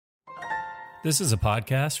This is a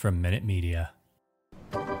podcast from Minute Media.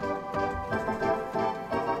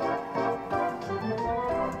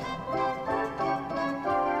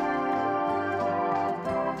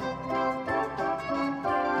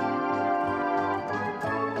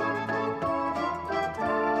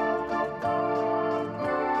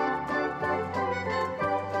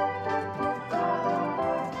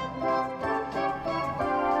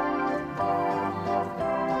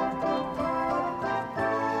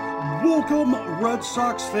 Welcome, Red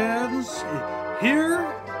Sox fans. Here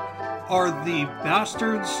are the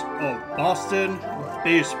bastards of Boston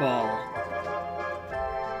baseball.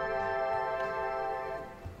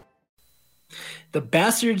 The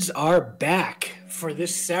bastards are back for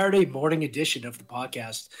this Saturday morning edition of the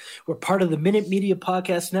podcast. We're part of the Minute Media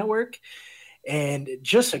Podcast Network. And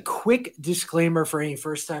just a quick disclaimer for any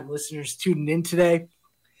first-time listeners tuning in today.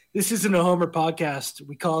 This isn't a homer podcast.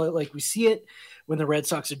 We call it like we see it. When the Red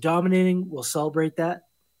Sox are dominating, we'll celebrate that.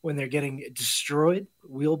 When they're getting destroyed,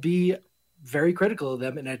 we'll be very critical of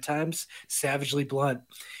them and at times savagely blunt.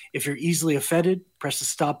 If you're easily offended, press the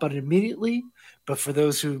stop button immediately. But for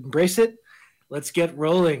those who embrace it, let's get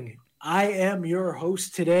rolling. I am your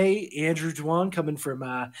host today, Jarren Duran, coming from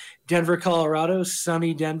Denver, Colorado,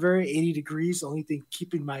 sunny Denver, 80 degrees, only thing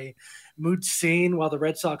keeping my mood sane while the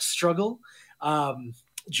Red Sox struggle.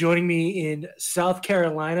 Joining me in South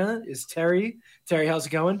Carolina is Terry. Terry, how's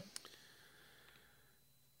it going?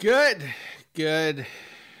 Good.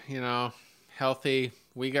 You know, healthy.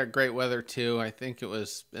 We got great weather too. I think it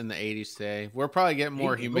was in the 80s today. We're probably getting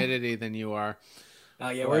more humidity than you are. Oh,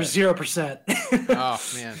 yeah, we're 0%. Oh,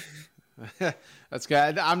 man. That's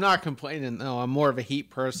good. I'm not complaining. No, I'm more of a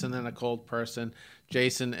heat person than a cold person.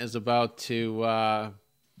 Jason is about to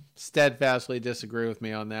steadfastly disagree with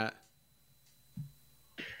me on that.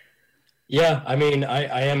 Yeah, I mean,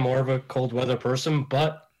 I am more of a cold weather person,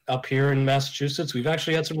 but up here in Massachusetts, we've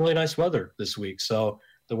actually had some really nice weather this week. So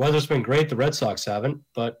the weather's been great. The Red Sox haven't,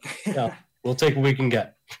 but yeah, we'll take what we can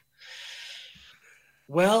get.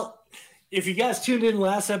 Well, if you guys tuned in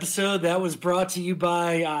last episode, that was brought to you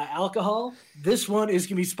by alcohol. This one is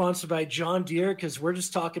going to be sponsored by John Deere because we're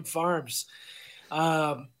just talking farms.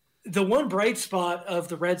 The one bright spot of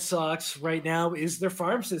the Red Sox right now is their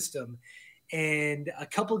farm system. And a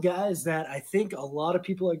couple guys that I think a lot of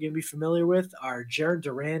people are going to be familiar with are Jarren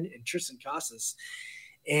Duran and Casas.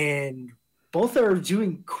 And both are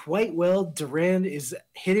doing quite well. Duran is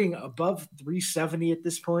hitting above 370 at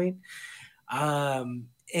this point.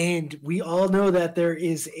 And we all know that there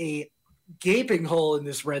is a gaping hole in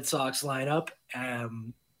this Red Sox lineup,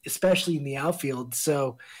 especially in the outfield.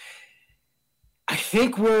 So I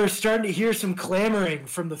think we're starting to hear some clamoring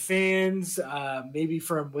from the fans, maybe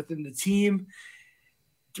from within the team.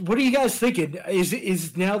 What are you guys thinking?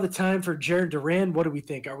 Is now the time for Jarren Duran? What do we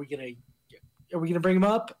think? Are we gonna bring him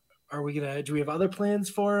up? Do we have other plans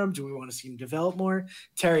for him? Do we want to see him develop more?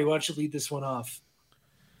 Terry, why don't you lead this one off?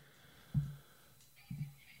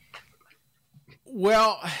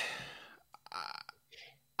 Well,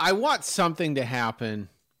 I want something to happen.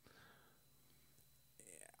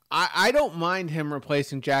 I don't mind him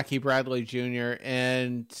replacing Jackie Bradley Jr.,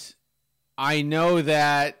 and I know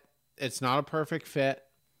that it's not a perfect fit.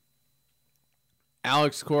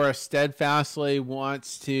 Alex Cora steadfastly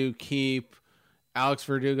wants to keep Alex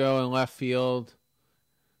Verdugo in left field,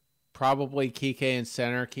 probably Kike in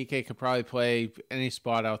center. Kike could probably play any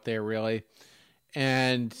spot out there, really.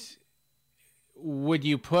 And would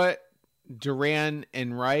you put Duran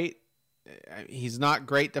in right? He's not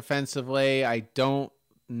great defensively. I don't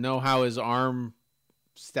know how his arm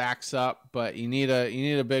stacks up, but you need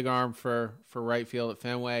a big arm for right field at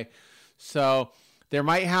Fenway. So there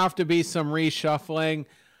might have to be some reshuffling.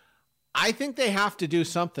 I think they have to do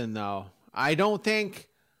something though. I don't think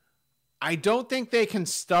they can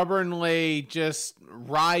stubbornly just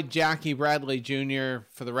ride Jackie Bradley Jr.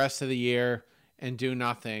 for the rest of the year and do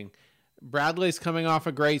nothing. Bradley's coming off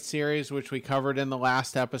a great series, which we covered in the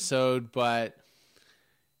last episode, but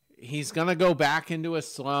he's going to go back into his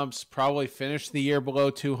slumps, probably finish the year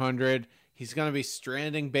below 200. He's going to be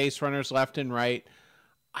stranding base runners left and right.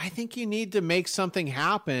 I think you need to make something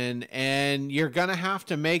happen, and you're going to have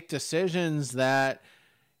to make decisions that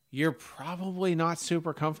you're probably not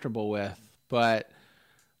super comfortable with. But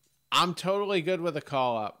I'm totally good with a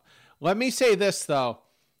call-up. Let me say this, though,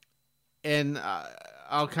 and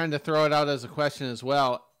I'll kind of throw it out as a question as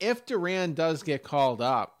well. If Duran does get called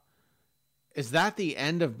up, is that the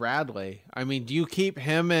end of Bradley? I mean, do you keep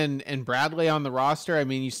him and Bradley on the roster? I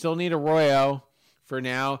mean, you still need Arroyo for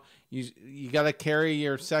now. You got to carry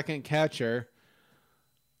your second catcher.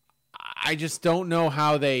 I just don't know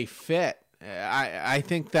how they fit. I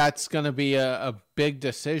think that's going to be a big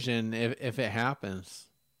decision if it happens.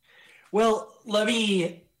 Well, let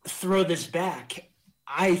me throw this back.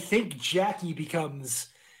 I think Jackie becomes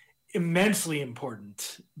immensely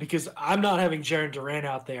important because I'm not having Jarren Duran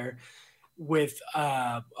out there with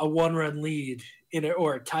a one-run lead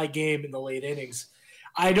or a tie game in the late innings.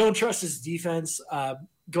 I don't trust his defense.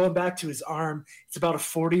 Going back to his arm, it's about a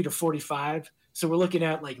 40 to 45. So we're looking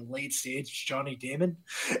at like late stage Johnny Damon.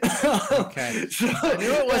 Okay. So I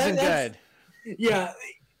knew it wasn't good. Yeah.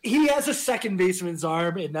 He has a second baseman's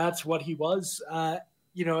arm, and that's what he was.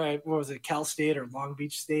 What was it, Cal State or Long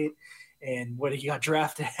Beach State, and what he got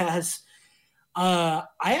drafted as. I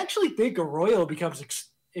actually think Arroyo becomes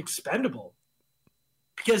expendable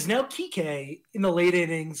because now Kike in the late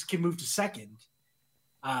innings can move to second.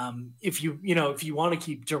 If you want to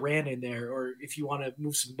keep Duran in there, or if you want to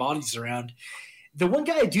move some bodies around. The one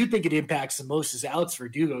guy I do think it impacts the most is Alex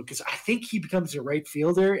Verdugo, because I think he becomes a right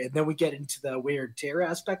fielder, and then we get into the wear and tear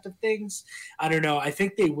aspect of things. I don't know. I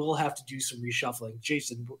think they will have to do some reshuffling.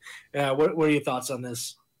 Jason, what are your thoughts on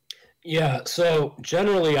this? Yeah, so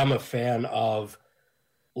generally I'm a fan of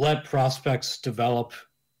let prospects develop,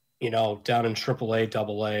 down in AAA,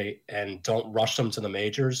 AA, and don't rush them to the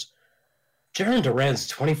majors. Jarren Duran's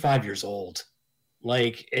 25 years old.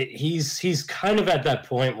 He's kind of at that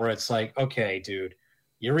point where it's like, okay, dude,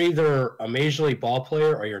 you're either a major league ball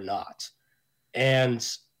player or you're not. And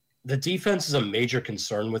the defense is a major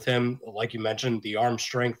concern with him. Like you mentioned, the arm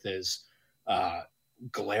strength is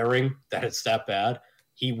glaring that it's that bad.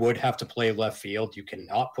 He would have to play left field. You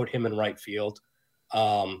cannot put him in right field.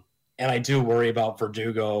 And I do worry about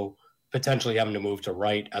Verdugo potentially having to move to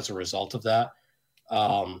right as a result of that.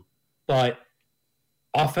 But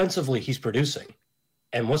offensively, he's producing.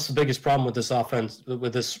 And what's the biggest problem with this offense,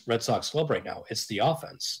 with this Red Sox club right now? It's the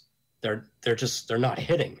offense. They're not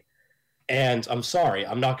hitting. And I'm sorry,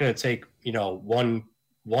 I'm not going to take, one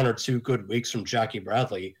or two good weeks from Jackie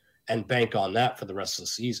Bradley and bank on that for the rest of the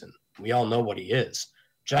season. We all know what he is.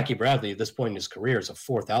 Jackie Bradley, at this point in his career, is a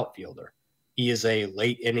fourth outfielder. He is a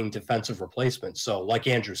late inning defensive replacement. So like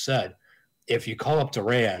Andrew said, if you call up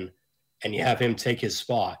Duran and you have him take his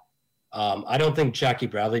spot, I don't think Jackie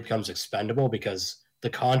Bradley becomes expendable because the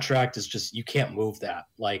contract is just, you can't move that.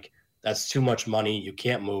 That's too much money. You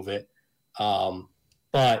can't move it.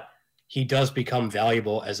 But he does become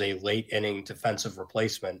valuable as a late inning defensive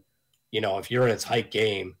replacement. If you're in a tight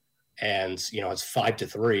game and, it's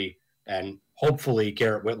 5-3 and hopefully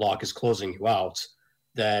Garrett Whitlock is closing you out,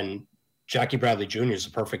 then Jackie Bradley Jr. is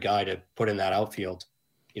a perfect guy to put in that outfield.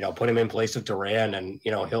 Put him in place of Duran and,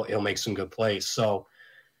 he'll make some good plays. So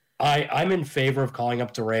I'm in favor of calling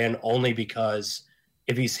up Duran only because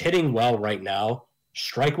if he's hitting well right now,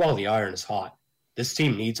 strike while the iron is hot. This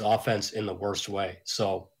team needs offense in the worst way.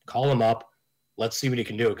 So call him up. Let's see what he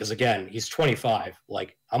can do. Because, again, he's 25.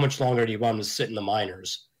 How much longer do you want him to sit in the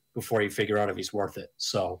minors before you figure out if he's worth it?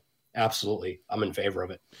 So, absolutely, I'm in favor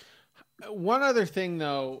of it. One other thing,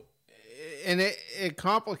 though, and it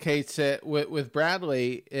complicates it with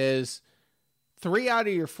Bradley, is 3 out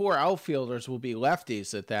of your 4 outfielders will be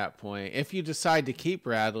lefties at that point if you decide to keep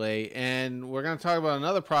Bradley. And we're going to talk about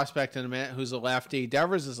another prospect in a minute who's a lefty.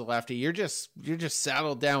 Devers is a lefty. You're just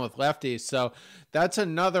saddled down with lefties. So that's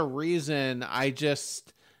another reason I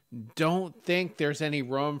just don't think there's any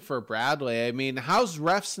room for Bradley. I mean, how's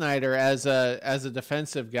Refsnyder as a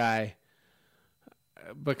defensive guy?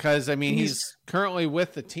 Because he's currently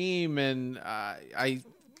with the team, and I'm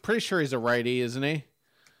pretty sure he's a righty, isn't he?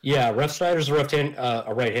 Yeah, Refsnyder's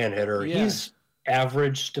a right-hand hitter. Yeah. He's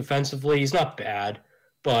average defensively. He's not bad,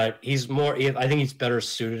 but he's more. I think he's better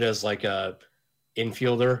suited as a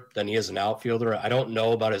infielder than he is an outfielder. I don't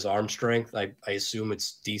know about his arm strength. I assume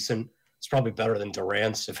it's decent. It's probably better than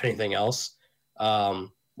Durant's, if anything else.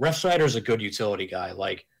 Refsnyder's a good utility guy.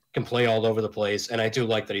 Can play all over the place, and I do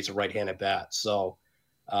like that he's a right-handed bat. So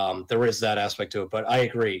there is that aspect to it. But I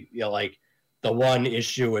agree. The one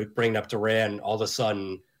issue with bringing up Duran, all of a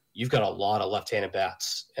sudden you've got a lot of left-handed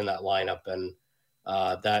bats in that lineup, and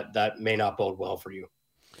that may not bode well for you.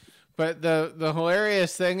 But the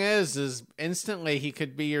hilarious thing is instantly he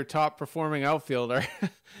could be your top performing outfielder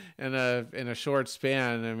in a short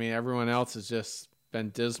span. Everyone else has just been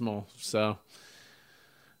dismal. So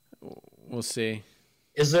we'll see.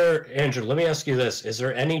 Andrew, let me ask you this. Is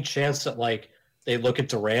there any chance that they look at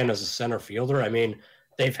Duran as a center fielder?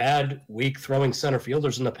 They've had weak throwing center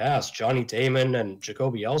fielders in the past, Johnny Damon and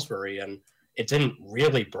Jacoby Ellsbury, and it didn't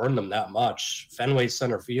really burn them that much. Fenway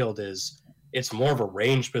center field it's more of a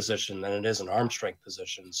range position than it is an arm strength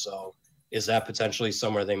position. So is that potentially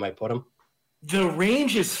somewhere they might put him? The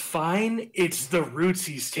range is fine. It's the routes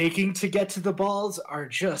he's taking to get to the balls are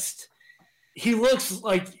just. He looks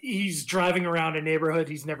like he's driving around a neighborhood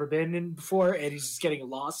he's never been in before, and he's just getting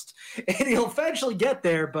lost. And he'll eventually get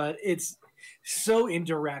there, but it's so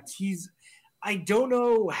indirect. I don't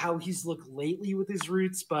know how he's looked lately with his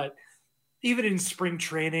routes, but even in spring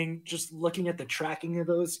training, just looking at the tracking of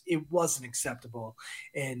those, it wasn't acceptable.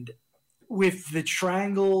 And with the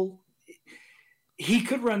triangle, he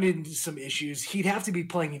could run into some issues. He'd have to be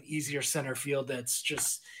playing an easier center field that's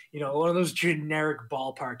just, one of those generic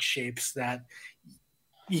ballpark shapes that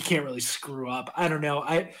you can't really screw up. I don't know.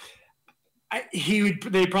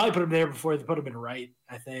 They'd probably put him there before they put him in right,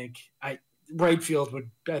 I think. Right field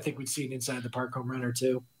we'd see an inside the park home run or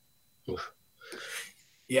two. Oof.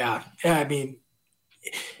 Yeah. I mean,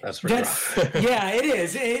 that's rough. Yeah, it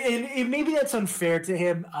is. And maybe that's unfair to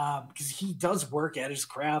him because he does work at his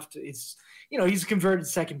craft. It's, he's a converted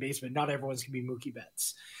second baseman. Not everyone's going to be Mookie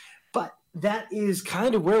Betts. But that is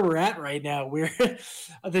kind of where we're at right now. We're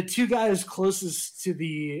the two guys closest to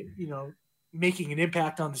the, making an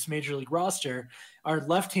impact on this major league roster are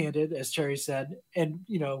left-handed, as Terry said, and,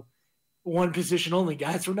 one position only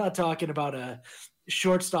guys. We're not talking about a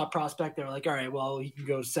shortstop prospect. They're like, all right, well, he can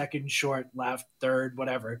go second, short, left, third,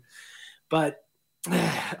 whatever. But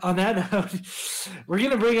on that note, we're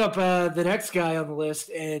going to bring up the next guy on the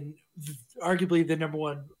list and arguably the number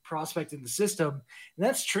one prospect in the system, and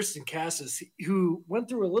that's Tristan Casas, who went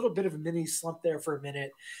through a little bit of a mini slump there for a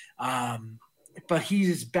minute, but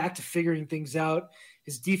he's back to figuring things out.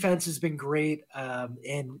 His defense has been great,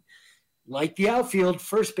 and like the outfield,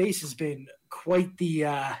 first base has been quite the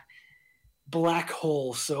black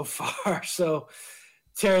hole so far. So,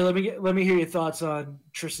 Terry, let me hear your thoughts on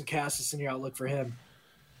Tristan Casas and your outlook for him.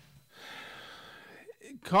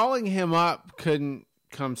 Calling him up couldn't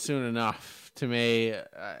come soon enough to me.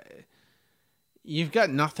 You've got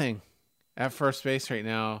nothing at first base right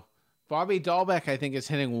now. Bobby Dahlbeck, I think, is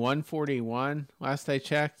hitting 141 last I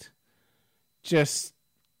checked. Just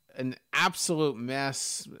an absolute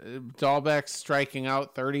mess. Dahlbeck striking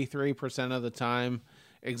out 33% of the time.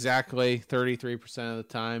 Exactly 33% of the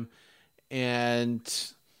time. And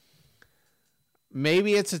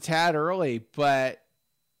maybe it's a tad early, but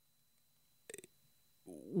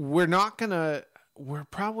we're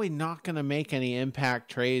probably not going to make any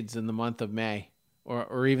impact trades in the month of May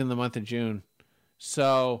or even the month of June.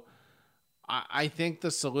 So I think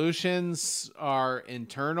the solutions are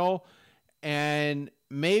internal, and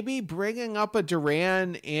maybe bringing up a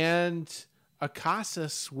Duran and a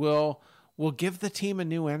Casas will give the team a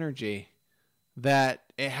new energy that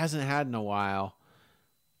it hasn't had in a while.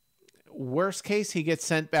 Worst case, he gets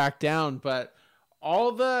sent back down, but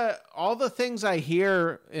all the things I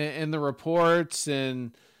hear in the reports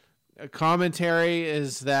and commentary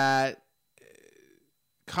is that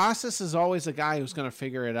Casas is always a guy who's going to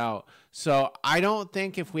figure it out. So I don't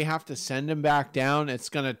think if we have to send him back down, it's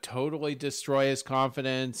going to totally destroy his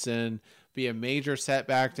confidence and be a major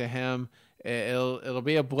setback to him. It'll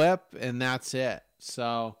be a blip, and that's it.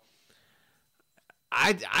 So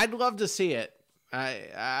I'd love to see it.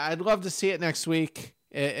 I'd love to see it next week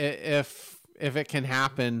if it can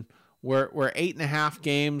happen. We're 8.5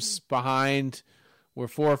 games behind. We're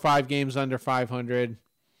 4 or 5 games under 500.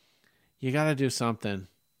 You got to do something,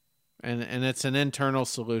 and it's an internal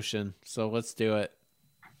solution. So let's do it.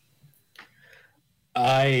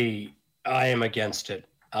 I am against it.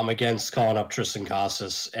 I'm against calling up Tristan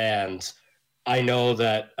Casas, and I know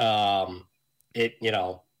that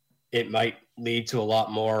it might lead to a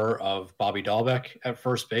lot more of Bobby Dahlbeck at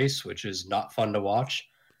first base, which is not fun to watch.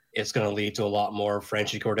 It's going to lead to a lot more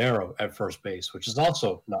Franchi Cordero at first base, which is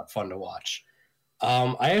also not fun to watch.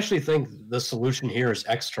 I actually think the solution here is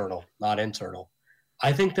external, not internal.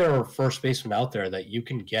 I think there are first basemen out there that you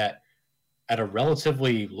can get at a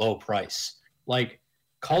relatively low price. Like,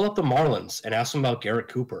 call up the Marlins and ask them about Garrett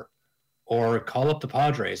Cooper, or call up the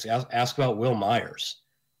Padres, ask about Will Myers.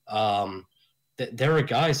 There are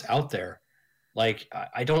guys out there. Like,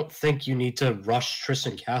 I don't think you need to rush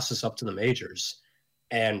Tristan Casas up to the majors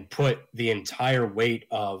and put the entire weight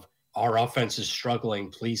of our offense is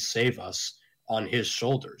struggling, please save us, on his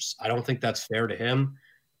shoulders. I don't think that's fair to him.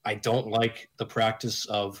 I don't like the practice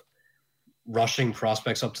of rushing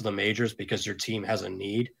prospects up to the majors because your team has a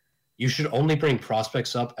need. You should only bring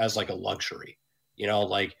prospects up as like a luxury.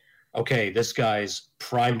 Like, okay, this guy's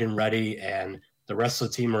primed and ready and the rest of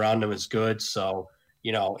the team around him is good. So,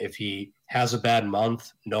 if he has a bad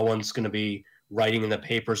month, no one's going to be writing in the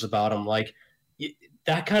papers about him. Like,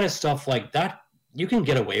 that kind of stuff like that, you can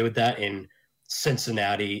get away with that in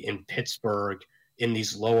Cincinnati, in Pittsburgh, in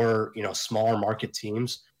these lower, smaller market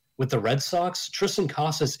teams. with the Red Sox, Tristan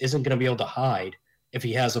Casas isn't going to be able to hide if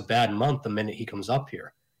he has a bad month the minute he comes up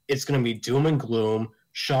here. It's going to be doom and gloom.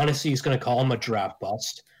 Shaughnessy is going to call him a draft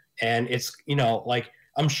bust. And it's,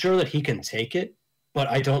 I'm sure that he can take it, but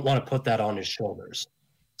I don't want to put that on his shoulders.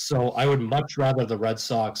 So I would much rather the Red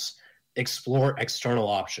Sox explore external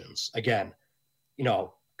options. Again,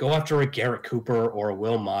 go after a Garrett Cooper or a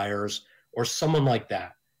Will Myers or someone like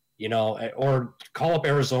that, or call up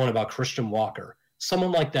Arizona about Christian Walker,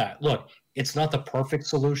 someone like that. Look, it's not the perfect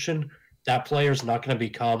solution. That player's not going to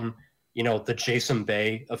become, the Jason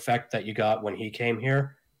Bay effect that you got when he came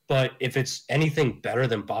here. But if it's anything better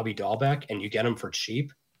than Bobby Dahlbeck and you get him for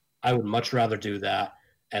cheap, I would much rather do that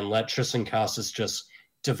and let Tristan Casas just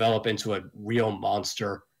develop into a real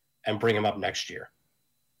monster and bring him up next year.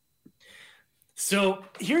 So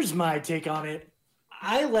here's my take on it.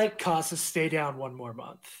 I let Casas stay down one more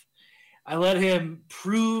month. I let him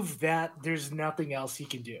prove that there's nothing else he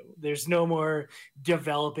can do. There's no more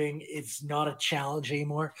developing. It's not a challenge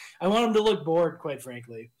anymore. I want him to look bored, quite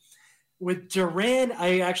frankly. With Duran,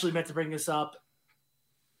 I actually meant to bring this up.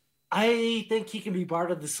 I think he can be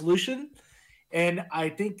part of the solution, and I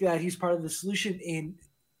think that he's part of the solution in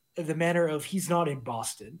the manner of he's not in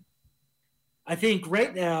Boston. I think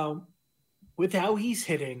right now, with how he's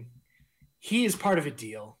hitting, he is part of a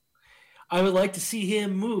deal. I would like to see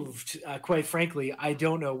him moved, quite frankly. I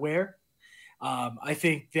don't know where. I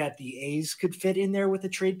think that the A's could fit in there with a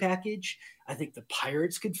trade package. I think the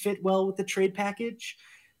Pirates could fit well with the trade package.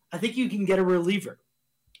 I think you can get a reliever.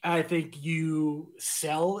 I think you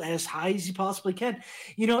sell as high as you possibly can.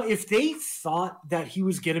 If they thought that he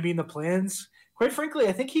was going to be in the plans, quite frankly,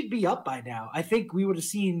 I think he'd be up by now. I think we would have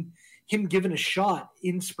seen him given a shot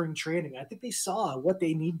in spring training. I think they saw what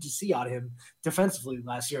they needed to see out of him defensively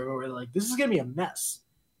last year, where we're like, this is going to be a mess.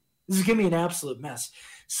 This is going to be an absolute mess.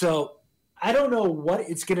 So I don't know what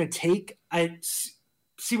it's going to take. I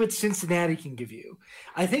see what Cincinnati can give you.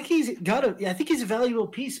 I think he's a valuable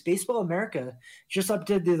piece. Baseball America just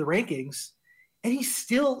updated the rankings, and he's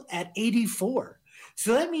still at 84.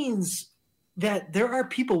 So that means that there are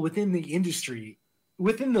people within the industry,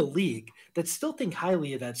 within the league, that still think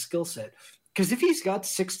highly of that skill set. Because if he's got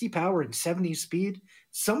 60 power and 70 speed,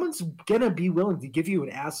 someone's going to be willing to give you an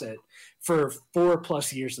asset for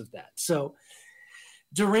 4+ years of that. So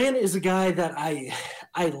Duran is a guy that I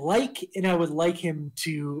like, and I would like him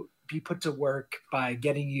to be put to work by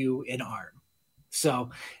getting you an arm. So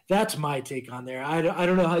that's my take on there. I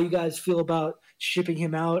don't know how you guys feel about shipping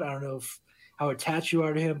him out. I don't know how attached you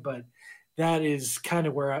are to him, but that is kind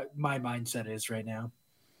of where my mindset is right now.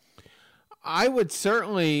 I would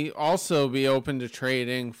certainly also be open to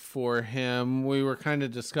trading for him. We were kind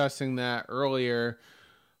of discussing that earlier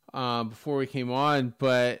before we came on,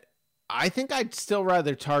 but I think I'd still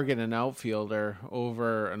rather target an outfielder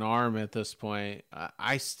over an arm at this point.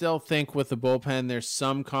 I still think with the bullpen, there's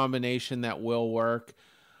some combination that will work.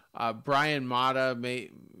 Brian Mata,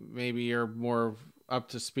 maybe you're more up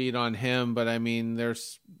to speed on him, but I mean,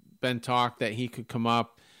 there's been talk that he could come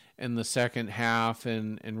up in the second half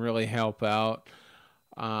and really help out.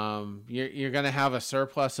 You're going to have a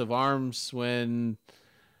surplus of arms when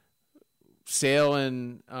Sale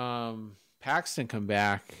and Paxton come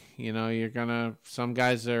back. Some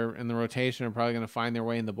guys are in the rotation are probably going to find their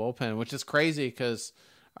way in the bullpen, which is crazy because,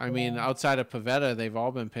 outside of Pivetta, they've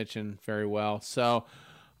all been pitching very well. So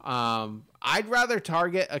I'd rather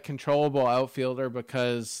target a controllable outfielder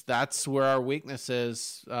because that's where our weakness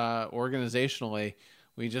is organizationally.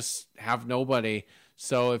 We just have nobody.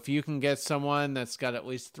 So if you can get someone that's got at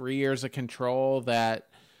least 3 years of control that,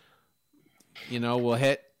 will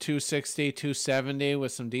hit 260, 270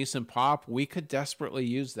 with some decent pop, we could desperately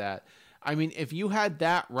use that. I mean, if you had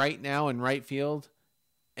that right now in right field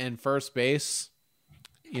and first base,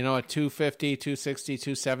 a 250, 260,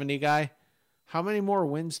 270 guy, how many more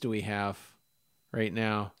wins do we have right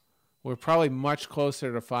now? We're probably much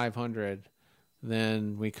closer to 500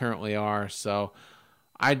 than we currently are. So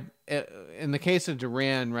I'd, in the case of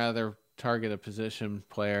Duran, rather target a position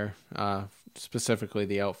player, specifically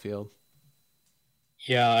the outfield.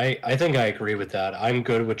 Yeah, I think I agree with that. I'm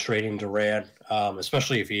good with trading Duran,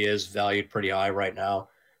 especially if he is valued pretty high right now.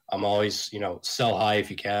 I'm always, sell high if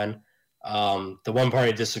you can. The one part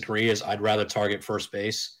I disagree is I'd rather target first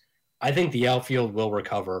base. I think the outfield will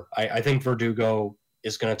recover. I think Verdugo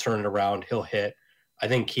is going to turn it around. He'll hit. I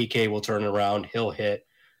think Kike will turn it around. He'll hit.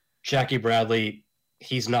 Jackie Bradley,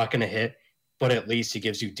 he's not going to hit, but at least he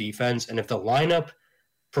gives you defense. And if the lineup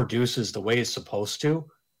produces the way it's supposed to,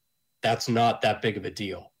 that's not that big of a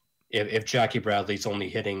deal. If Jackie Bradley's only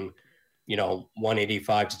hitting,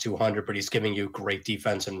 185 to 200, but he's giving you great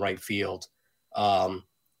defense in right field.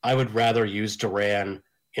 I would rather use Duran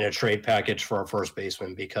in a trade package for a first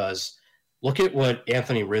baseman, because look at what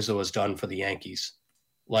Anthony Rizzo has done for the Yankees.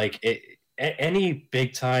 Like any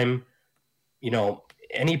big time,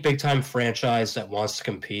 any big time franchise that wants to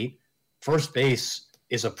compete, first base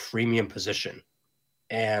is a premium position.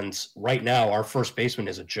 And right now, our first baseman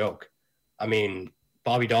is a joke. I mean,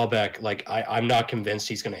 Bobby Dahlbeck, like, I'm not convinced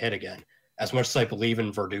he's going to hit again. As much as I believe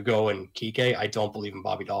in Verdugo and Kike, I don't believe in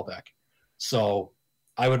Bobby Dahlbeck. So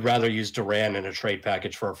I would rather use Duran in a trade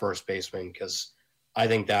package for a first baseman, because I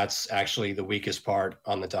think that's actually the weakest part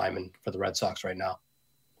on the diamond for the Red Sox right now.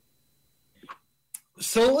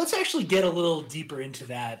 So let's actually get a little deeper into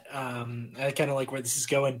that. I kind of like where this is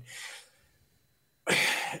going.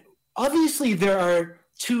 Obviously, there are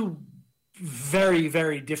two very,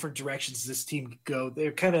 very different directions this team could go.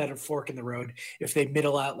 They're kind of at a fork in the road if they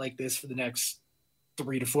middle out like this for the next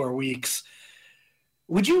 3 to 4 weeks.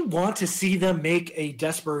 Would you want to see them make a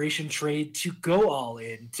desperation trade to go all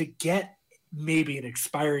in, to get maybe an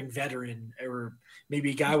expiring veteran or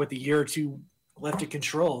maybe a guy with a year or two left to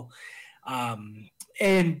control,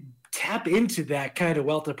 and tap into that kind of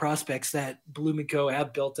wealth of prospects that Bloom & Co.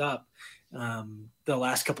 have built up the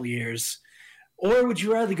last couple of years? Or would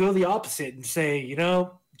you rather go the opposite and say,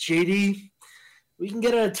 JD, we can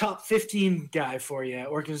get a top 15 guy for you,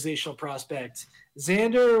 organizational prospect.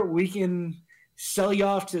 Xander, we can sell you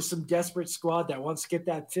off to some desperate squad that wants to get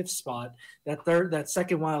that 5th spot, that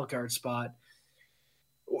second wild card spot.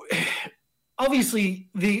 Obviously,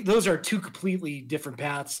 those are two completely different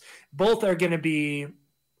paths. Both are going to be,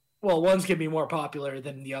 well, one's going to be more popular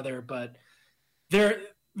than the other, but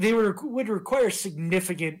would require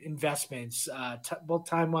significant investments, both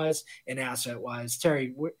time-wise and asset-wise.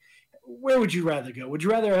 Terry, where would you rather go? Would you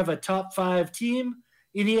rather have a top 5 team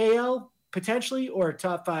in the AL, potentially, or a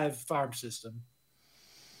top 5 farm system?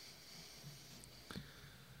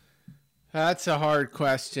 That's a hard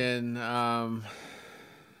question.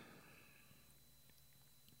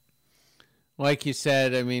 Like you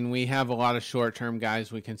said, I mean, we have a lot of short-term guys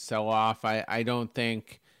we can sell off. I don't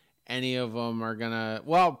think any of them are going to...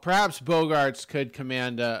 Well, perhaps Bogaerts could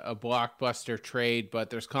command a blockbuster trade, but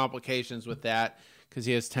there's complications with that because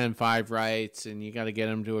he has 10-5 rights, and you got to get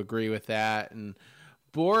him to agree with that. And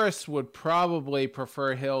Boris would probably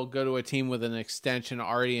prefer he'll go to a team with an extension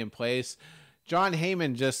already in place. John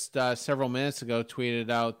Heyman just several minutes ago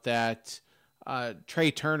tweeted out that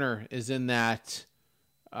Trey Turner is in that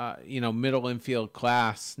middle infield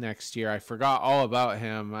class next year. I forgot all about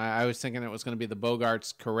him. I was thinking it was going to be the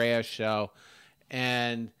Bogaerts Correa show.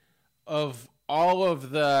 And of all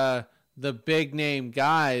of the big name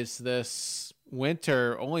guys this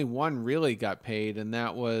winter, only one really got paid, and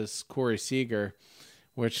that was Corey Seager,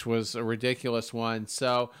 which was a ridiculous one.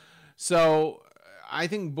 So I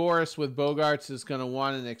think Boris with Bogaerts is going to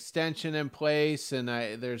want an extension in place, and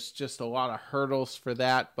there's just a lot of hurdles for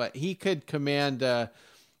that. But he could command a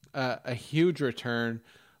huge return.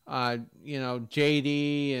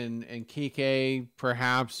 JD and Kike,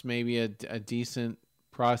 perhaps maybe a decent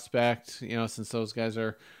prospect, since those guys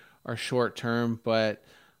are short term. But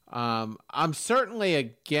I'm certainly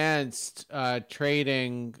against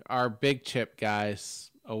trading our big chip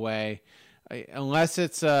guys away, unless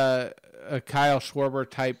it's a Kyle Schwarber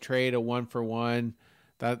type trade, a 1-for-1.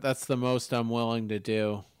 That's the most I'm willing to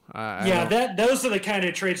do. Those are the kind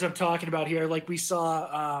of trades I'm talking about here. Like we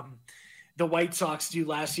saw the White Sox do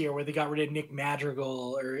last year, where they got rid of Nick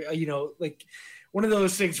Madrigal, or like one of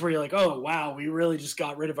those things where you're like, oh wow, we really just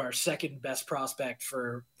got rid of our second best prospect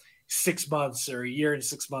for 6 months or a year and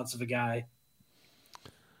 6 months of a guy.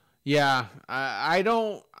 Yeah,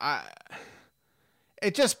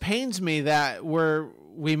 it just pains me that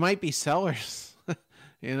we might be sellers.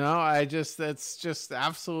 That's just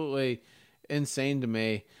absolutely insane to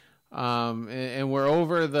me. And we're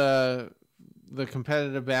over the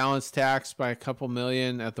competitive balance tax by a couple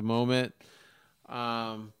million at the moment.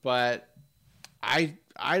 But I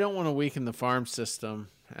don't want to weaken the farm system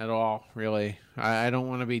at all, really. I don't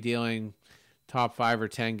want to be dealing top 5 or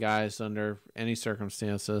 10 guys under any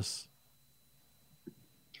circumstances.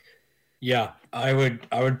 Yeah, I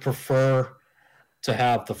would prefer to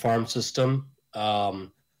have the farm system. I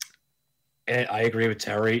agree with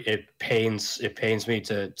Terry. It pains me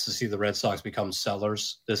to see the Red Sox become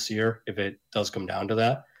sellers this year if it does come down to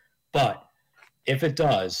that. But if it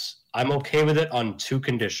does, I'm okay with it on 2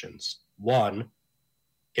 conditions. One,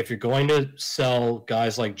 if you're going to sell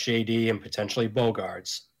guys like JD and potentially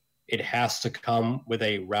Bogaerts, it has to come with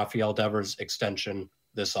a Rafael Devers extension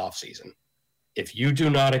this offseason. If you do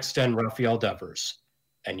not extend Rafael Devers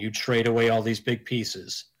and you trade away all these big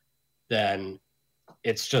pieces, then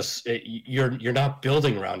it's just you're not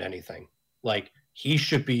building around anything. Like, he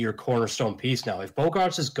should be your cornerstone piece now. If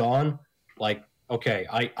Bogaerts is gone, like, okay,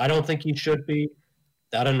 I don't think he should be.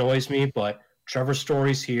 That annoys me, but Trevor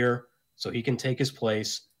Story's here, so he can take his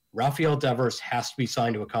place. Rafael Devers has to be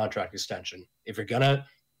signed to a contract extension. If you're going to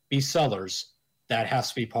be sellers, that has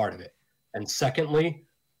to be part of it. And secondly,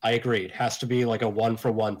 I agree, it has to be like a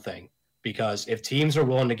one-for-one thing. Because if teams are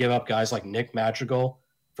willing to give up guys like Nick Madrigal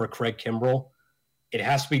for Craig Kimbrell, it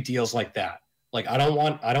has to be deals like that. Like, I don't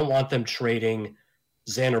want them trading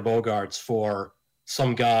Xander Bogaerts for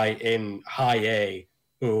some guy in high A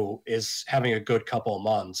who is having a good couple of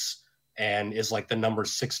months and is like the number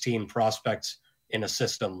 16 prospect in a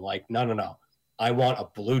system. Like, no. I want a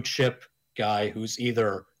blue chip guy who's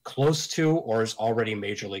either close to or is already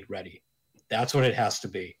major league ready. That's what it has to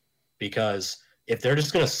be. Because if they're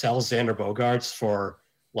just going to sell Xander Bogaerts for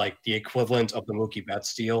like the equivalent of the Mookie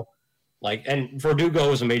Betts deal, like, and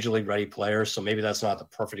Verdugo is a major league ready player, so maybe that's not the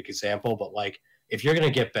perfect example, but like, if you're going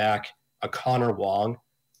to get back a Connor Wong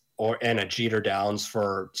and a Jeter Downs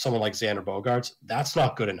for someone like Xander Bogaerts, that's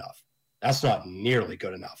not good enough. That's not nearly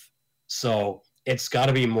good enough. So it's got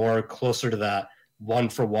to be more closer to that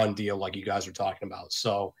one-for-one deal like you guys are talking about.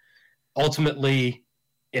 So ultimately,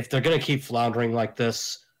 if they're going to keep floundering like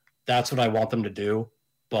this, that's what I want them to do.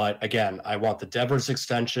 But again, I want the Devers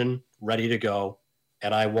extension ready to go,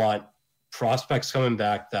 and I want prospects coming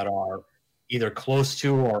back that are either close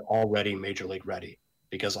to or already major league ready,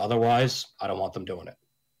 because otherwise I don't want them doing it.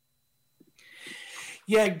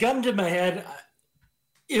 Yeah, gun to my head,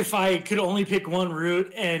 if I could only pick one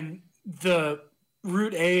route, and the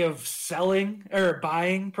route A of selling or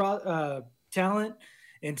buying talent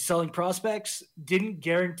and selling prospects didn't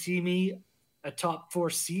guarantee me a top 4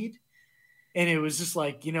 seed, and it was just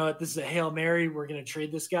like, you know what, this is a Hail Mary, we're going to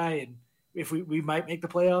trade this guy, and if we might make the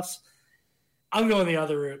playoffs, I'm going the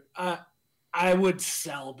other route. I would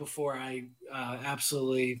sell before I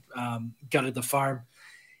absolutely gutted the farm.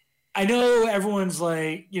 I know everyone's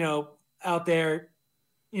like, you know, out there,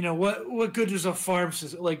 you know, what good is a farm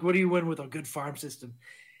system? Like, what do you win with a good farm system?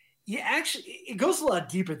 Yeah, actually, it goes a lot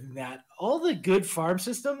deeper than that. All the good farm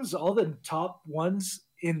systems, all the top ones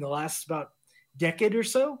in the last about decade or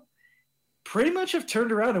so, pretty much have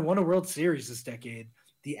turned around and won a World Series this decade.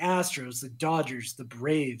 The Astros, the Dodgers, the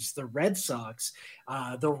Braves, the Red Sox,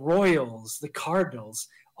 the Royals, the Cardinals,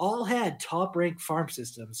 all had top-ranked farm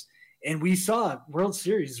systems, and we saw World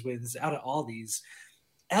Series wins out of all these.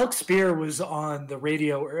 Alex Spear was on the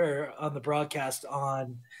radio or on the broadcast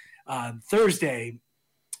on Thursday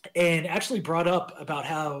and actually brought up about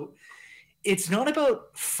how it's not about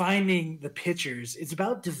finding the pitchers, it's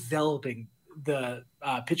about developing the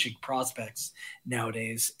pitching prospects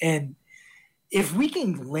nowadays. And if we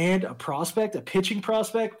can land a prospect, a pitching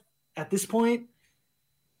prospect at this point,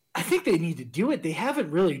 I think they need to do it. They haven't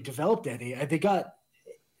really developed any. They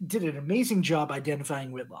did an amazing job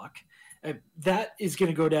identifying Whitlock. That is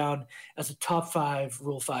going to go down as a top 5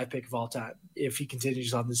 Rule 5 pick of all time if he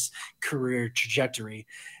continues on this career trajectory.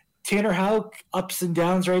 Tanner Houck, ups and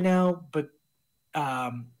downs right now, but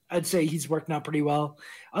I'd say he's working out pretty well.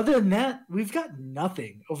 Other than that, we've got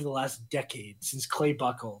nothing over the last decade since Clay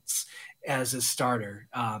Buchholz as a starter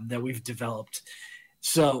that we've developed.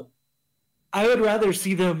 So I would rather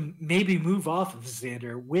see them maybe move off of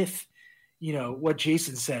Xander with, you know, what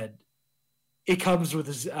Jason said. It comes with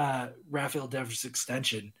his Rafael Devers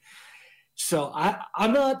extension. So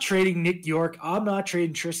I'm not trading Nick York. I'm not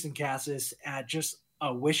trading Tristan Casas at just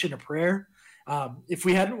a wish and a prayer. If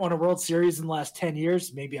we hadn't won a World Series in the last 10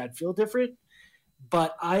 years, maybe I'd feel different.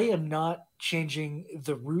 But I am not changing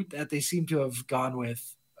the route that they seem to have gone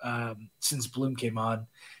with since Bloom came on,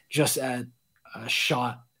 just at a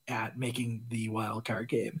shot at making the wild card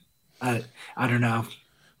game. I don't know.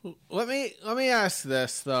 Let me ask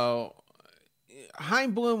this though.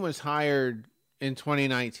 Chaim Bloom was hired in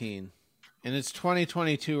 2019, and it's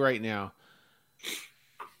 2022 right now.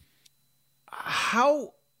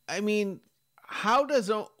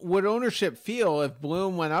 Would ownership feel if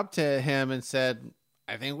Bloom went up to him and said,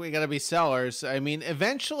 I think we got to be sellers? I mean,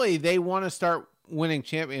 eventually they want to start winning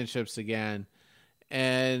championships again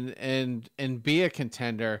and be a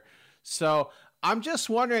contender. So I'm just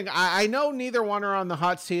wondering, I know neither one are on the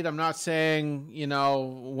hot seat. I'm not saying, you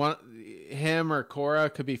know, him or Cora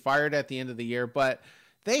could be fired at the end of the year, but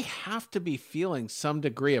they have to be feeling some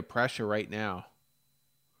degree of pressure right now,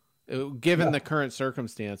 given the current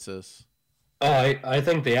circumstances. Oh, I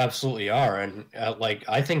think they absolutely are. And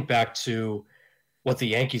I think back to what the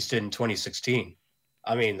Yankees did in 2016.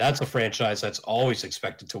 I mean, that's a franchise that's always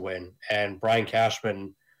expected to win. And Brian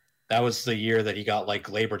Cashman, that was the year that he got like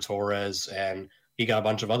Gleyber Torres and he got a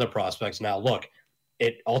bunch of other prospects. Now, look,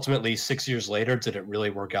 it ultimately 6 years later, did it really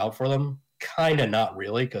work out for them? Kind of not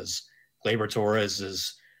really, because Gleyber Torres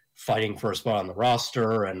is fighting for a spot on the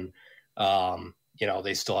roster, and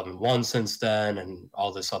they still haven't won since then, and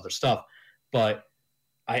all this other stuff. But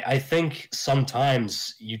I think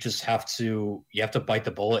sometimes you just have to bite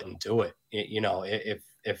the bullet and do it.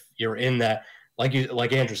 If you're in that, like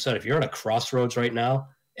Andrew said, if you're at a crossroads right now,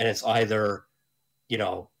 and it's either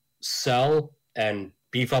sell and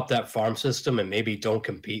beef up that farm system and maybe don't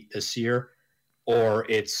compete this year, or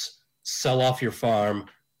it's sell off your farm,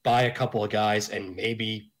 buy a couple of guys, and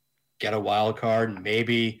maybe get a wild card.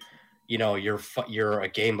 Maybe you're a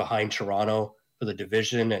game behind Toronto for the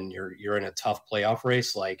division, and you're in a tough playoff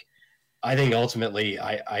race. Like, I think ultimately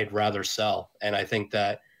I'd rather sell, and I think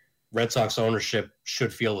that Red Sox ownership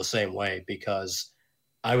should feel the same way, because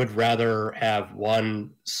I would rather have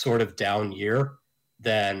one sort of down year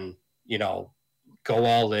than go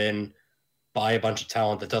all in, buy a bunch of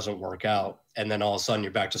talent that doesn't work out, and then all of a sudden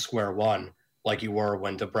you're back to square one, like you were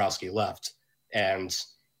when Dombrowski left, and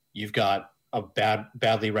you've got a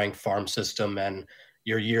badly ranked farm system, and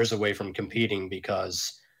you're years away from competing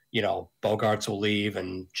because Bogarts will leave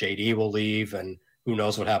and JD will leave, and who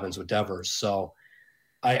knows what happens with Devers. So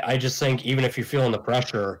I just think, even if you're feeling the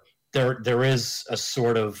pressure, there is a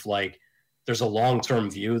sort of there's a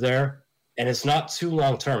long-term view there, and it's not too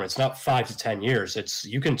long-term. It's not 5 to 10 years.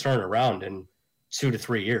 You can turn around in 2 to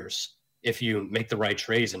 3 years if you make the right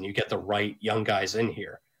trades and you get the right young guys in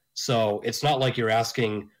here. So it's not like you're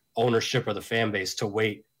asking ownership or the fan base to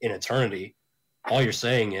wait in eternity. All you're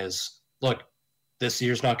saying is, look, this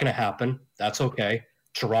year's not going to happen. That's okay.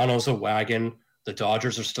 Toronto's a wagon. The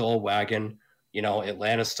Dodgers are still a wagon.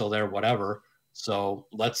 Atlanta's still there, whatever. So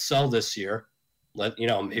let's sell this year.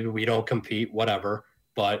 Maybe we don't compete, whatever.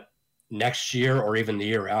 But next year, or even the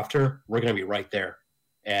year after, we're going to be right there.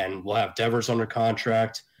 And we'll have Devers under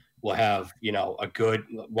contract. We'll have,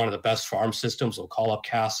 one of the best farm systems. We'll call up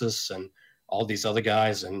Casas and all these other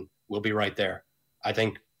guys, and we'll be right there. I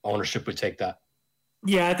think ownership would take that.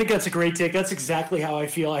 Yeah, I think that's a great take. That's exactly how I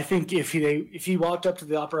feel. I think if he walked up to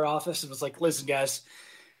the upper office and was like, "Listen, guys,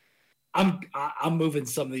 I'm moving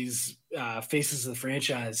some of these faces of the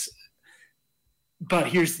franchise, but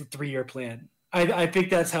here's the 3-year plan." I think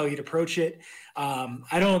that's how he'd approach it.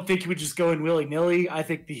 I don't think he would just go in willy-nilly. I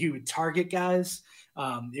think that he would target guys.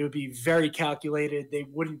 It would be very calculated. They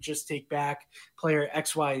wouldn't just take back player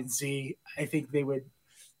X, Y, and Z. I think they would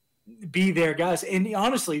be their guys. And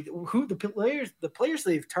honestly, the players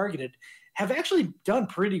they've targeted have actually done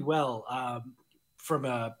pretty well from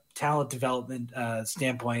a talent development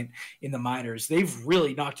standpoint in the minors. They've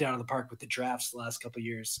really knocked it out of the park with the drafts the last couple of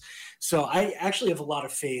years. So I actually have a lot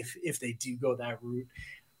of faith if they do go that route.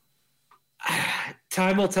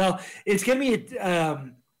 Time will tell. It's going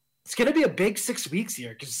to be a big 6 weeks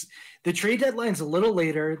here, because the trade deadline's a little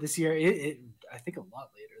later this year. I think a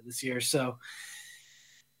lot later this year. So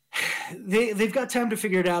they've got time to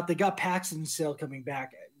figure it out. They got Paxton Sale coming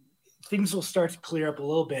back. Things will start to clear up a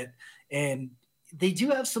little bit, and they do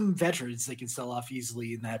have some veterans they can sell off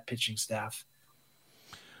easily in that pitching staff.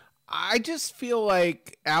 I just feel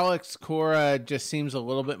like Alex Cora just seems a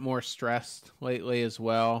little bit more stressed lately as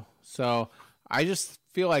well. So I just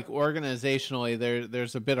feel like organizationally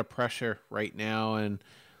there's a bit of pressure right now. And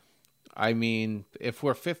I mean, if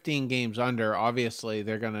we're 15 games under, obviously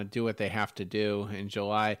they're going to do what they have to do in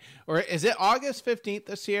July. Or is it August 15th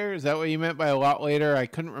this year? Is that what you meant by a lot later? I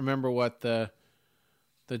couldn't remember what the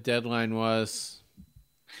deadline was.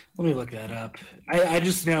 Let me look that up. I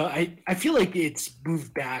just know I feel like it's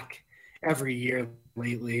moved back every year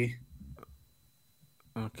lately.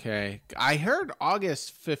 Okay. I heard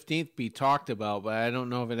August 15th be talked about, but I don't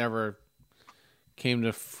know if it ever came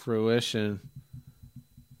to fruition.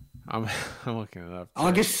 I'm looking it up.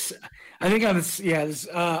 August, I think August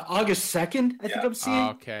 2nd. I think I'm seeing. Oh,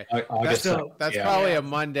 okay. That's probably a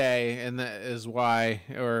Monday, and that is why,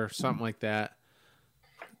 or something like that.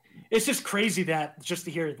 It's just crazy that just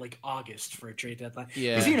to hear like August for a trade deadline.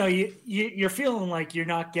 Yeah. Because you're feeling like you're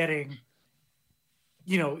not getting,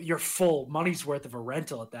 your full money's worth of a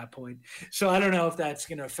rental at that point. So I don't know if that's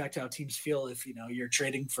going to affect how teams feel if you're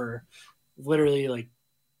trading for literally like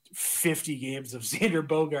 50 games of Xander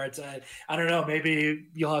Bogaerts. I don't know. Maybe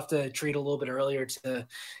you'll have to trade a little bit earlier to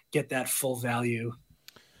get that full value.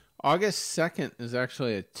 August 2nd is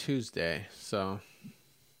actually a Tuesday, so.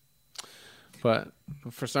 But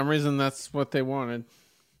for some reason, that's what they wanted.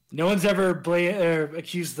 No one's ever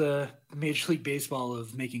accused the Major League Baseball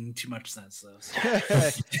of making too much sense, though. So.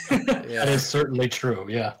 That is certainly true.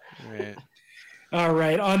 Yeah. Right. All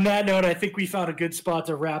right. On that note, I think we found a good spot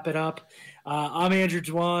to wrap it up. I'm Andrew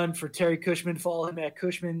Duran for Terry Cushman. Follow him at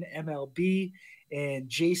Cushman MLB and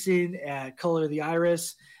Jason at Color of the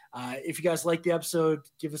Iris. If you guys like the episode,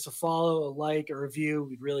 give us a follow, a like, a review.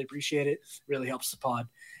 We'd really appreciate it. It really helps the pod.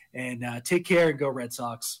 And take care and go Red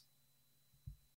Sox.